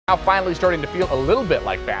Now finally starting to feel a little bit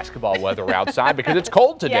like basketball weather outside because it's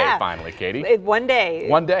cold today finally, Katie. One day.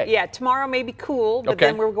 One day. Yeah, tomorrow may be cool, but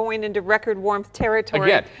then we're going into record warmth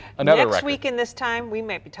territory. Again, another Next record. weekend this time, we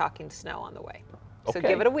might be talking snow on the way. So Okay.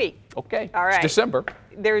 give it a week. Okay. All right. It's December.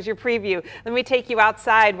 There's your preview. Let me take you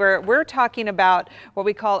outside where we're talking about what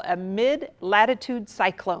we call a mid-latitude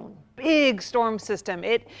cyclone. Big storm system.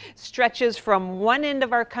 It stretches from one end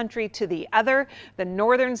of our country to the other. The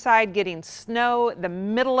northern side getting snow, the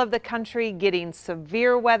middle of the country getting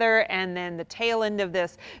severe weather, and then the tail end of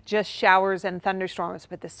this just showers and thunderstorms.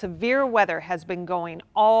 But the severe weather has been going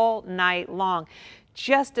all night long.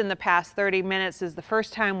 Just in the past 30 minutes is the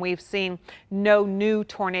first time we've seen no new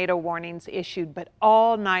tornado warnings issued, but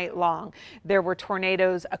all night long there were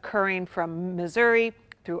tornadoes occurring from Missouri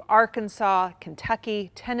through Arkansas, Kentucky,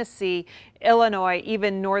 Tennessee, Illinois,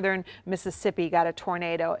 even northern Mississippi got a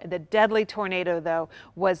tornado. The deadly tornado, though,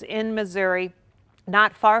 was in Missouri,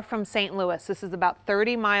 not far from St. Louis. This is about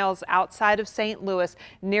 30 miles outside of St. Louis,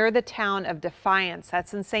 near the town of Defiance.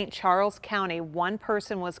 That's in St. Charles County. One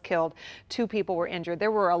person was killed, 2 people were injured.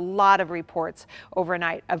 There were a lot of reports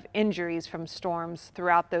overnight of injuries from storms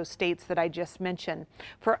throughout those states that I just mentioned.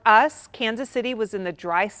 For us, Kansas City was in the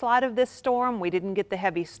dry slot of this storm. We didn't get the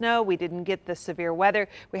heavy snow. We didn't get the severe weather.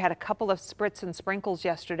 We had a couple of spritz and sprinkles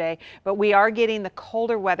yesterday, but we are getting the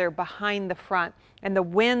colder weather behind the front. And the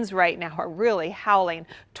winds right now are really howling,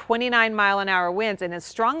 29-mile-an-hour winds. And as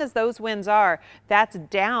strong as those winds are, that's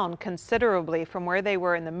down considerably from where they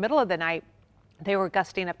were in the middle of the night. They were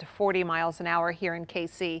gusting up to 40 miles an hour here in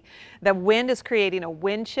KC. The wind is creating a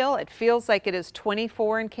wind chill. It feels like it is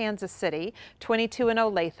 24 in Kansas City, 22 in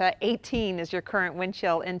Olathe, 18 is your current wind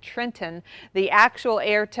chill in Trenton. The actual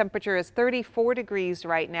air temperature is 34 degrees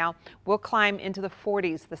right now. We'll climb into the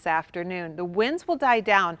 40s this afternoon. The winds will die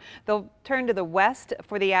down. They'll turn to the west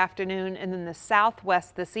for the afternoon and then the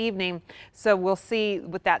southwest this evening. So we'll see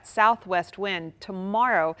with that southwest wind,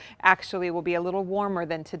 tomorrow actually will be a little warmer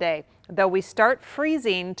than today. Though we start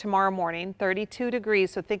freezing tomorrow morning, 32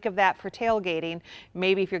 degrees, so think of that for tailgating.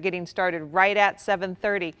 Maybe if you're getting started right at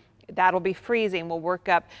 7:30, that'll be freezing. We'll work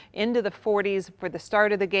up into the 40s for the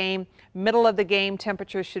start of the game. Middle of the game,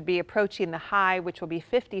 temperatures should be approaching the high, which will be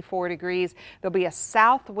 54 degrees. There'll be a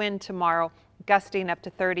south wind tomorrow, gusting up to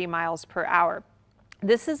 30 miles per hour.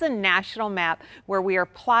 This is a national map where we are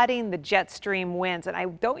plotting the jet stream winds, and I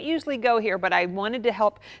don't usually go here, but I wanted to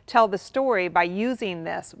help tell the story by using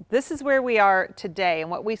this. This is where we are today, and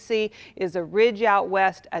what we see is a ridge out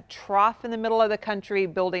west, a trough in the middle of the country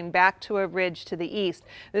building back to a ridge to the east.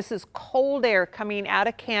 This is cold air coming out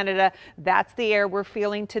of Canada. That's the air we're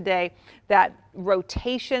feeling today. That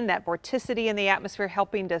rotation, that vorticity in the atmosphere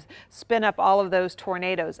helping to spin up all of those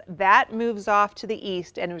tornadoes. That moves off to the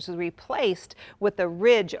east and is replaced with the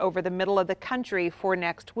ridge over the middle of the country for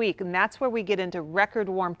next week. And that's where we get into record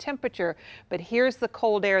warm temperature. But here's the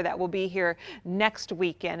cold air that will be here next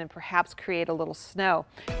weekend and perhaps create a little snow.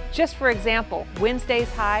 Just for example,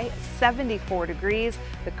 Wednesday's high, 74 degrees.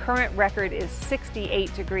 The current record is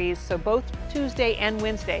 68 degrees. So both Tuesday and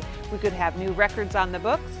Wednesday, we could have new records on the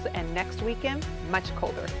books, and next weekend, much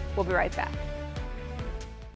colder. We'll be right back.